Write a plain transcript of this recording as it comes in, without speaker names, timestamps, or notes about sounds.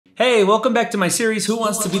Hey, welcome back to my series, Who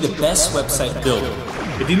Wants to Be the Best Website Builder?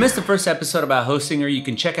 If you missed the first episode about Hostinger, you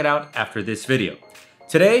can check it out after this video.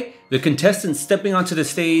 Today, the contestant stepping onto the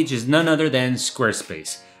stage is none other than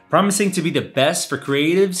Squarespace, promising to be the best for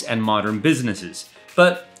creatives and modern businesses,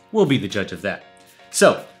 but we'll be the judge of that.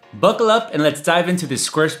 So, buckle up and let's dive into this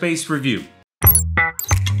Squarespace review.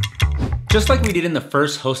 Just like we did in the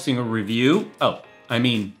first Hostinger review,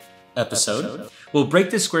 episode, we'll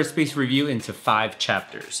break the Squarespace review into 5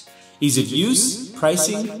 chapters. Ease of use,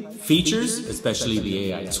 pricing, features, especially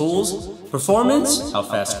the AI tools, performance, how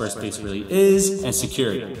fast Squarespace really is, and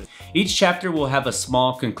security. Each chapter will have a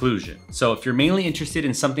small conclusion. So if you're mainly interested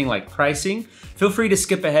in something like pricing, feel free to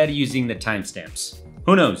skip ahead using the timestamps.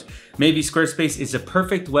 Who knows, maybe Squarespace is a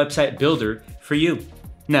perfect website builder for you.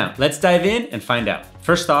 Now, let's dive in and find out.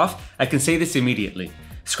 First off, I can say this immediately.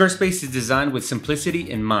 Squarespace is designed with simplicity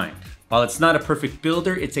in mind. While it's not a perfect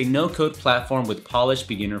builder, it's a no-code platform with polished,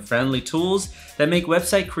 beginner-friendly tools that make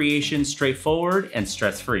website creation straightforward and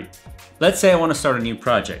stress-free. Let's say I want to start a new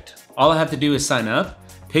project. All I have to do is sign up,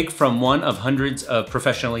 pick from one of hundreds of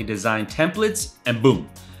professionally designed templates, and boom.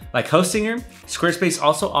 Like Hostinger, Squarespace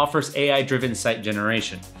also offers AI-driven site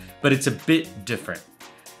generation, but it's a bit different.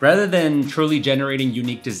 Rather than truly generating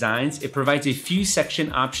unique designs, it provides a few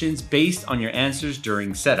section options based on your answers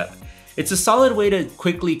during setup. It's a solid way to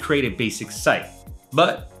quickly create a basic site,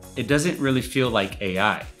 but it doesn't really feel like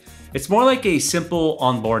AI. It's more like a simple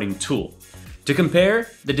onboarding tool. To compare,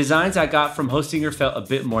 the designs I got from Hostinger felt a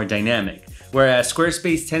bit more dynamic, whereas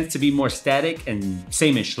Squarespace tends to be more static and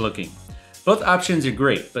same-ish looking. Both options are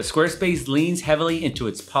great, but Squarespace leans heavily into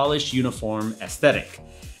its polished, uniform aesthetic.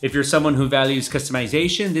 If you're someone who values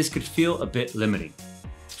customization, this could feel a bit limiting.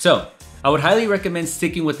 So, I would highly recommend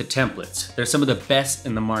sticking with the templates. They're some of the best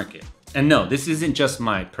in the market. And no, this isn't just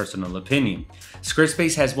my personal opinion.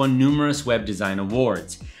 Squarespace has won numerous web design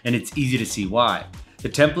awards, and it's easy to see why. The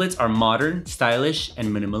templates are modern, stylish, and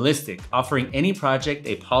minimalistic, offering any project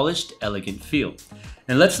a polished, elegant feel.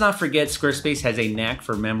 And let's not forget Squarespace has a knack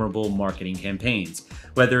for memorable marketing campaigns,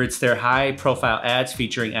 whether it's their high-profile ads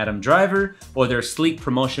featuring Adam Driver or their sleek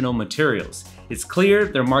promotional materials. It's clear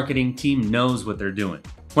their marketing team knows what they're doing.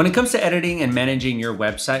 When it comes to editing and managing your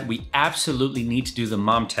website, we absolutely need to do the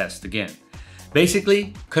mom test again.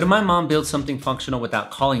 Basically, could my mom build something functional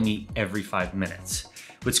without calling me every 5 minutes?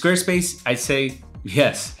 With Squarespace, I'd say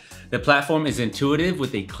yes. The platform is intuitive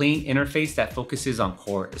with a clean interface that focuses on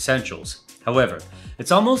core essentials. However,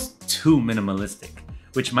 it's almost too minimalistic,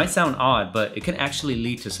 which might sound odd, but it can actually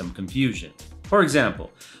lead to some confusion. For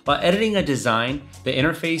example, while editing a design, the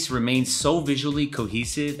interface remains so visually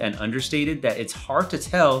cohesive and understated that it's hard to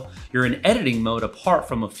tell you're in editing mode apart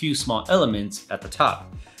from a few small elements at the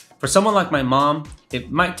top. For someone like my mom,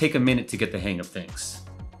 it might take a minute to get the hang of things.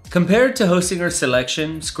 Compared to Hostinger's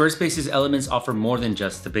selection, Squarespace's elements offer more than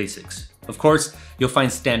just the basics. Of course, you'll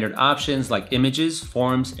find standard options like images,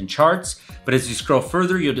 forms, and charts, but as you scroll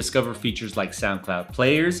further, you'll discover features like SoundCloud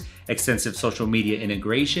players, extensive social media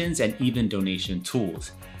integrations, and even donation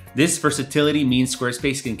tools. This versatility means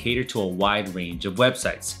Squarespace can cater to a wide range of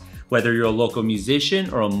websites, whether you're a local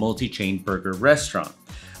musician or a multi-chain burger restaurant.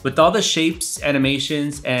 With all the shapes,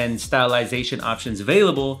 animations, and stylization options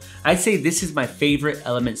available, I'd say this is my favorite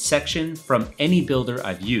element section from any builder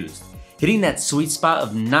I've used. Hitting that sweet spot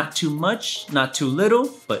of not too much, not too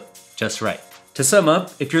little, but just right. To sum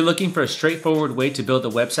up, if you're looking for a straightforward way to build a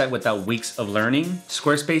website without weeks of learning,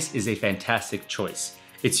 Squarespace is a fantastic choice.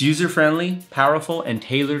 It's user-friendly, powerful, and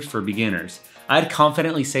tailored for beginners. I'd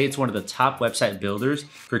confidently say it's one of the top website builders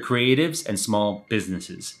for creatives and small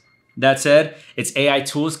businesses. That said, its AI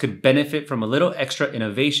tools could benefit from a little extra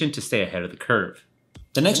innovation to stay ahead of the curve.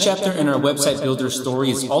 The next chapter in our website builder story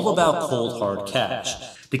is all about cold hard cash,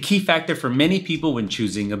 the key factor for many people when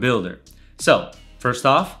choosing a builder. So, first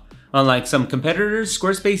off, unlike some competitors,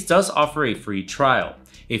 Squarespace does offer a free trial,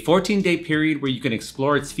 a 14-day period where you can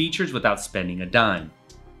explore its features without spending a dime.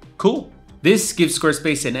 Cool. This gives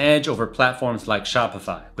Squarespace an edge over platforms like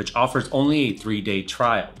Shopify, which offers only a 3-day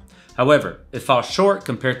trial. However, it falls short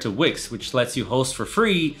compared to Wix, which lets you host for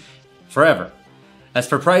free forever. As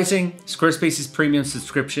for pricing, Squarespace's premium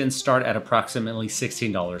subscriptions start at approximately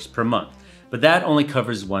 $16 per month, but that only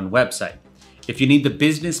covers one website. If you need the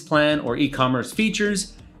business plan or e-commerce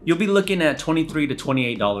features, you'll be looking at $23 to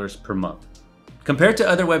 $28 per month. Compared to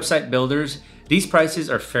other website builders, these prices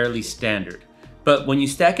are fairly standard. But when you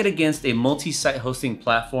stack it against a multi-site hosting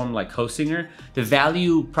platform like Hostinger, the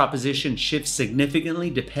value proposition shifts significantly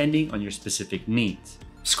depending on your specific needs.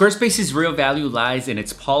 Squarespace's real value lies in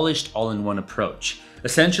its polished all-in-one approach.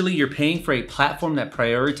 Essentially, you're paying for a platform that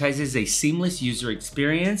prioritizes a seamless user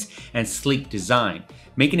experience and sleek design,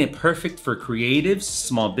 making it perfect for creatives,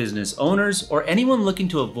 small business owners, or anyone looking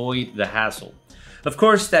to avoid the hassle. Of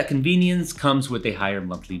course, that convenience comes with a higher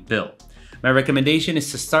monthly bill. My recommendation is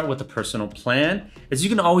to start with a personal plan, as you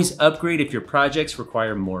can always upgrade if your projects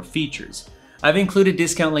require more features. I've included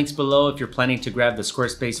discount links below if you're planning to grab the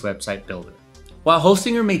Squarespace website builder. While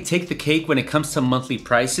Hostinger may take the cake when it comes to monthly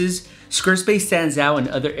prices, Squarespace stands out in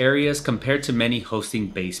other areas compared to many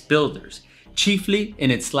hosting-based builders, chiefly in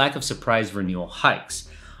its lack of surprise renewal hikes.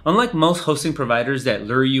 Unlike most hosting providers that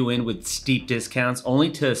lure you in with steep discounts only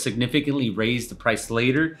to significantly raise the price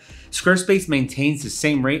later, Squarespace maintains the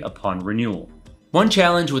same rate upon renewal. One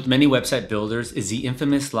challenge with many website builders is the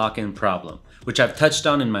infamous lock-in problem, which I've touched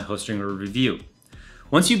on in my Hostinger review.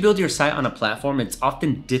 Once you build your site on a platform, it's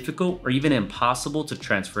often difficult or even impossible to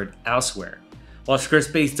transfer it elsewhere. While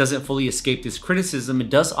Squarespace doesn't fully escape this criticism, it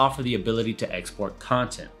does offer the ability to export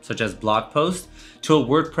content, such as blog posts, to a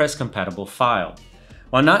WordPress-compatible file.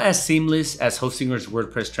 While not as seamless as Hostinger's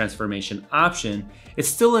WordPress transformation option, it's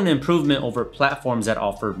still an improvement over platforms that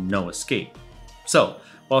offer no escape. So,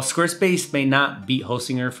 while Squarespace may not beat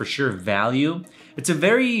Hostinger for sheer value, it's a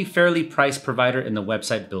very fairly priced provider in the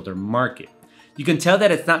website builder market. You can tell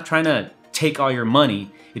that it's not trying to take all your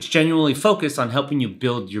money, it's genuinely focused on helping you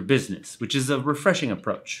build your business, which is a refreshing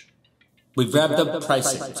approach. We've wrapped up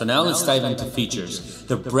pricing, so now let's dive into features,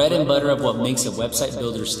 the bread and butter of what makes a website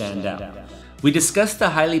builder stand out. We discussed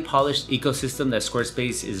the highly polished ecosystem that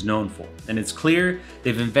Squarespace is known for, and it's clear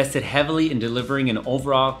they've invested heavily in delivering an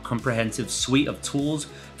overall comprehensive suite of tools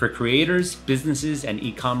for creators, businesses, and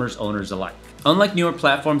e-commerce owners alike. Unlike newer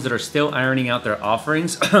platforms that are still ironing out their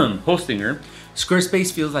offerings, Hostinger,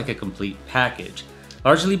 Squarespace feels like a complete package,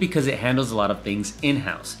 largely because it handles a lot of things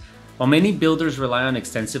in-house. While many builders rely on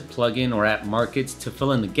extensive plugin or app markets to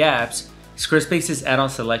fill in the gaps, Squarespace's add-on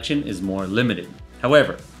selection is more limited.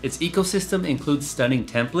 However, its ecosystem includes stunning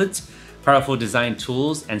templates, powerful design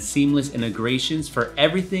tools, and seamless integrations for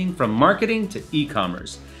everything from marketing to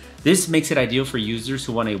e-commerce. This makes it ideal for users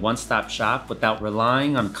who want a one-stop shop without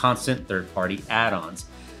relying on constant third-party add-ons.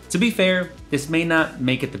 To be fair, this may not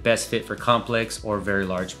make it the best fit for complex or very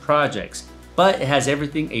large projects, but it has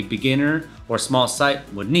everything a beginner or small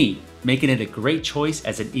site would need, making it a great choice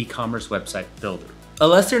as an e-commerce website builder. A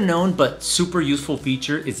lesser known but super useful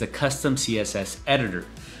feature is the custom CSS editor,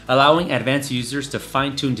 allowing advanced users to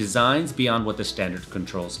fine-tune designs beyond what the standard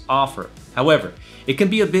controls offer. However, it can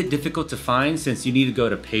be a bit difficult to find since you need to go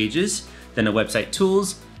to Pages, then to Website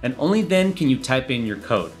Tools, and only then can you type in your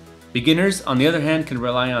code. Beginners, on the other hand, can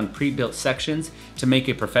rely on pre-built sections to make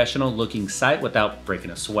a professional-looking site without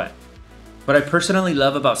breaking a sweat. What I personally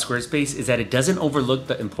love about Squarespace is that it doesn't overlook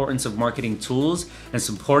the importance of marketing tools and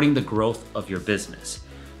supporting the growth of your business.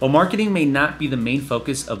 While marketing may not be the main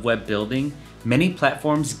focus of web building, many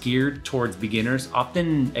platforms geared towards beginners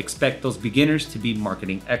often expect those beginners to be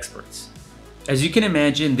marketing experts. As you can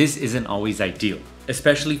imagine, this isn't always ideal,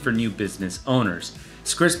 especially for new business owners.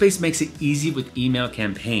 Squarespace makes it easy with email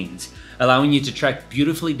campaigns, allowing you to track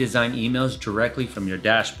beautifully designed emails directly from your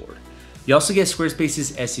dashboard. You also get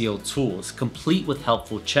Squarespace's SEO tools, complete with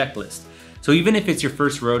helpful checklists. So even if it's your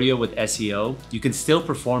first rodeo with SEO, you can still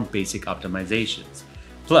perform basic optimizations.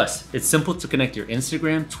 Plus, it's simple to connect your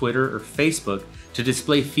Instagram, Twitter, or Facebook to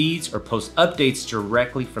display feeds or post updates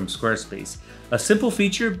directly from Squarespace. A simple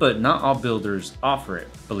feature, but not all builders offer it,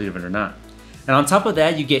 believe it or not. And on top of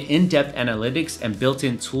that, you get in-depth analytics and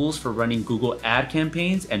built-in tools for running Google ad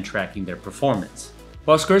campaigns and tracking their performance.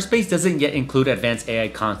 While Squarespace doesn't yet include advanced AI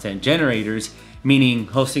content generators, meaning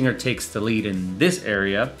Hostinger takes the lead in this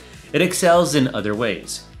area, it excels in other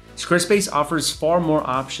ways. Squarespace offers far more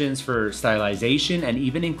options for stylization and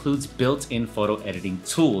even includes built-in photo editing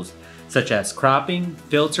tools, such as cropping,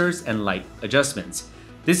 filters, and light adjustments.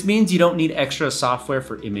 This means you don't need extra software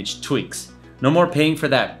for image tweaks. No more paying for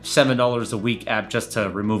that $7 a week app just to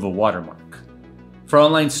remove a watermark. For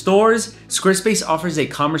online stores, Squarespace offers a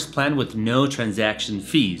commerce plan with no transaction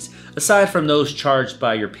fees, aside from those charged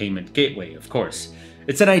by your payment gateway, of course.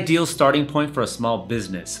 It's an ideal starting point for a small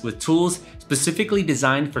business, with tools specifically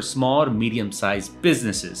designed for small to medium-sized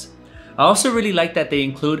businesses. I also really like that they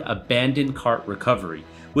include abandoned cart recovery,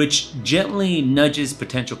 which gently nudges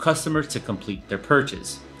potential customers to complete their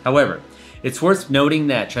purchase. However, it's worth noting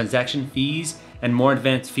that transaction fees and more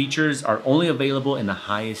advanced features are only available in the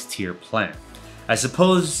highest tier plan. I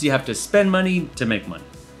suppose you have to spend money to make money.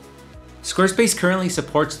 Squarespace currently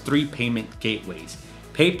supports 3 payment gateways: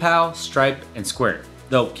 PayPal, Stripe, and Square.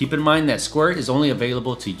 Though keep in mind that Square is only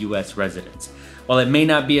available to US residents. While it may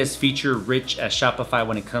not be as feature-rich as Shopify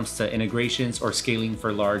when it comes to integrations or scaling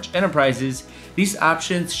for large enterprises, these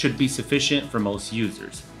options should be sufficient for most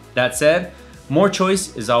users. That said, more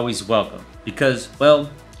choice is always welcome because, well,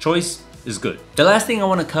 choice is good. The last thing I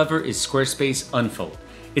want to cover is Squarespace Unfold.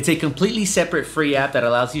 It's a completely separate free app that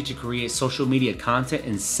allows you to create social media content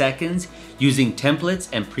in seconds using templates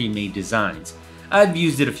and pre-made designs. I've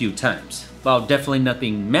used it a few times. While definitely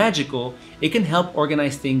nothing magical, it can help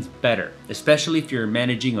organize things better, especially if you're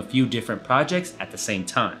managing a few different projects at the same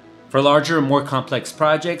time. For larger and more complex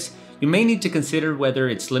projects, you may need to consider whether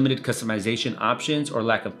its limited customization options or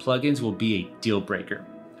lack of plugins will be a deal breaker.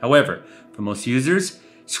 However, for most users,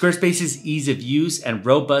 Squarespace's ease of use and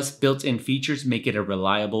robust built-in features make it a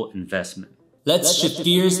reliable investment. Let's shift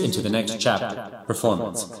gears into the next chapter,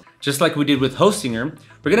 performance. Just like we did with Hostinger,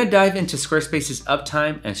 we're going to dive into Squarespace's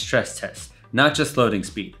uptime and stress test, not just loading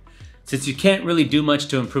speed. Since you can't really do much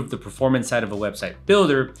to improve the performance side of a website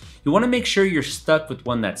builder, you want to make sure you're stuck with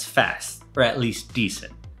one that's fast, or at least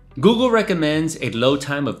decent. Google recommends a load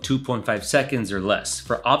time of 2.5 seconds or less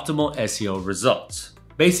for optimal SEO results.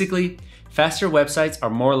 Basically, faster websites are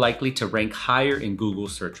more likely to rank higher in Google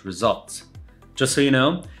search results. Just so you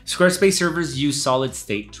know, Squarespace servers use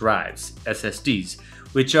solid-state drives, SSDs,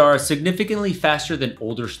 which are significantly faster than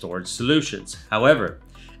older storage solutions. However,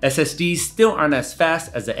 SSDs still aren't as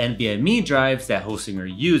fast as the NVMe drives that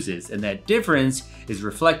Hostinger uses, and that difference is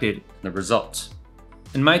reflected in the results.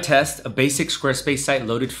 In my test, a basic Squarespace site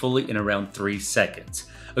loaded fully in around 3 seconds,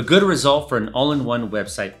 a good result for an all-in-one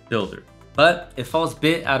website builder, but it falls a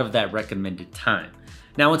bit out of that recommended time.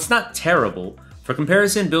 Now, it's not terrible. For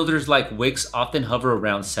comparison, builders like Wix often hover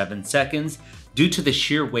around 7 seconds due to the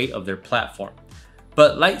sheer weight of their platform,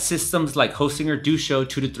 but light systems like Hostinger do show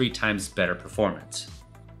 2 to 3 times better performance.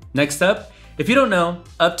 Next up, if you don't know,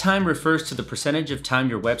 uptime refers to the percentage of time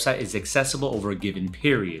your website is accessible over a given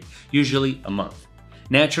period, usually a month.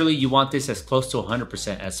 Naturally, you want this as close to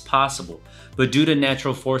 100% as possible, but due to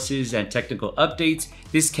natural forces and technical updates,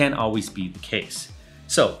 this can't always be the case.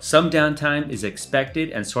 So, some downtime is expected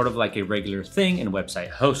and sort of like a regular thing in website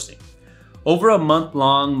hosting. Over a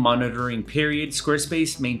month-long monitoring period,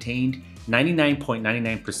 Squarespace maintained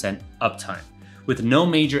 99.99% uptime, with no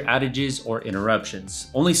major outages or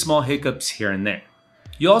interruptions, only small hiccups here and there.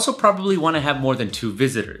 You also probably want to have more than 2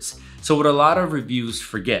 visitors, so what a lot of reviews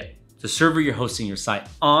forget, the server you're hosting your site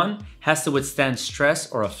on has to withstand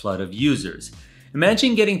stress or a flood of users.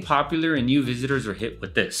 Imagine getting popular and new visitors are hit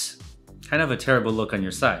with this. Kind of a terrible look on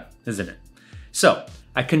your site, isn't it? So,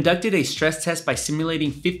 I conducted a stress test by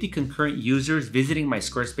simulating 50 concurrent users visiting my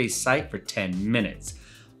Squarespace site for 10 minutes.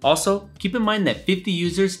 Also, keep in mind that 50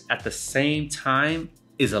 users at the same time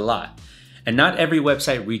is a lot, and not every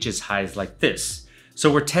website reaches highs like this.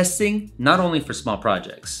 So we're testing not only for small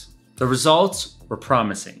projects. The results were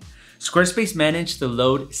promising. Squarespace managed the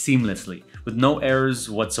load seamlessly, with no errors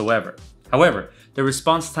whatsoever. However, the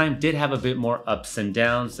response time did have a bit more ups and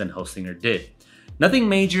downs than Hostinger did. Nothing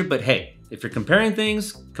major, but hey, if you're comparing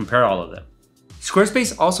things, compare all of them.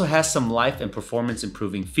 Squarespace also has some life and performance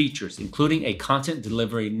improving features, including a content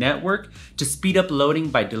delivery network to speed up loading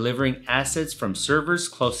by delivering assets from servers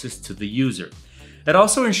closest to the user. It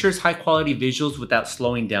also ensures high quality visuals without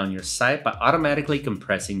slowing down your site by automatically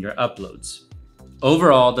compressing your uploads.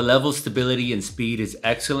 Overall, the level of stability and speed is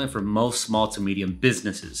excellent for most small to medium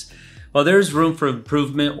businesses. While there is room for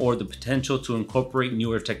improvement or the potential to incorporate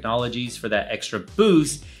newer technologies for that extra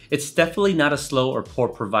boost, it's definitely not a slow or poor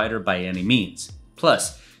provider by any means.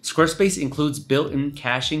 Plus, Squarespace includes built-in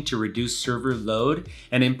caching to reduce server load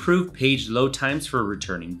and improve page load times for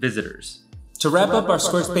returning visitors. To wrap up our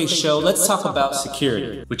Squarespace show, let's talk about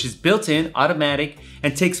security, which is built-in, automatic,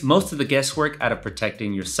 and takes most of the guesswork out of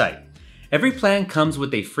protecting your site. Every plan comes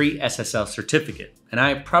with a free SSL certificate, and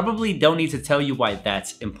I probably don't need to tell you why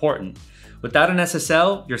that's important. Without an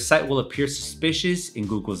SSL, your site will appear suspicious in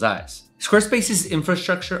Google's eyes. Squarespace's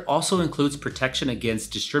infrastructure also includes protection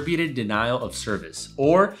against distributed denial of service,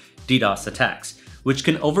 or DDoS attacks, which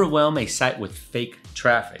can overwhelm a site with fake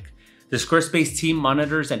traffic. The Squarespace team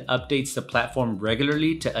monitors and updates the platform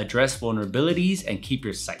regularly to address vulnerabilities and keep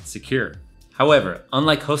your site secure. However,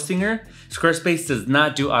 unlike Hostinger, Squarespace does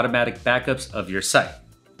not do automatic backups of your site.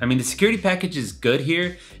 I mean, the security package is good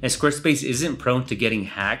here, and Squarespace isn't prone to getting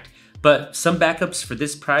hacked, but some backups for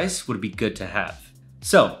this price would be good to have.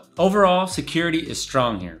 So, overall, security is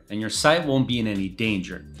strong here, and your site won't be in any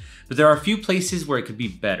danger. But there are a few places where it could be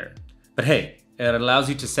better. But hey, it allows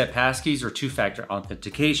you to set passkeys or two-factor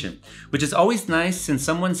authentication, which is always nice since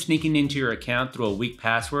someone sneaking into your account through a weak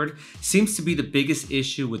password seems to be the biggest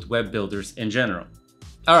issue with web builders in general.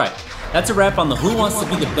 All right, that's a wrap on the Who Wants to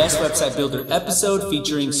Be the Best Website Builder episode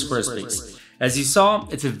featuring Squarespace. As you saw,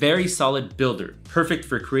 it's a very solid builder, perfect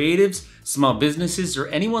for creatives, small businesses, or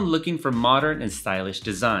anyone looking for modern and stylish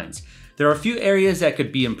designs. There are a few areas that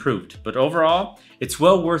could be improved, but overall, it's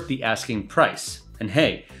well worth the asking price. And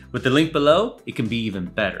hey, with the link below, it can be even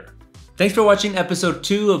better. Thanks for watching episode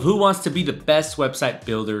 2 of Who Wants to Be the Best Website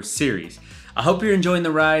Builder series. I hope you're enjoying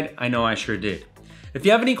the ride. I know I sure did. If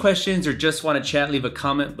you have any questions or just want to chat, leave a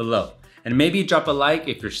comment below. And maybe drop a like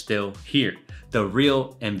if you're still here. The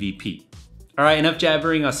real MVP. All right, enough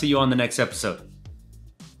jabbering. I'll see you on the next episode.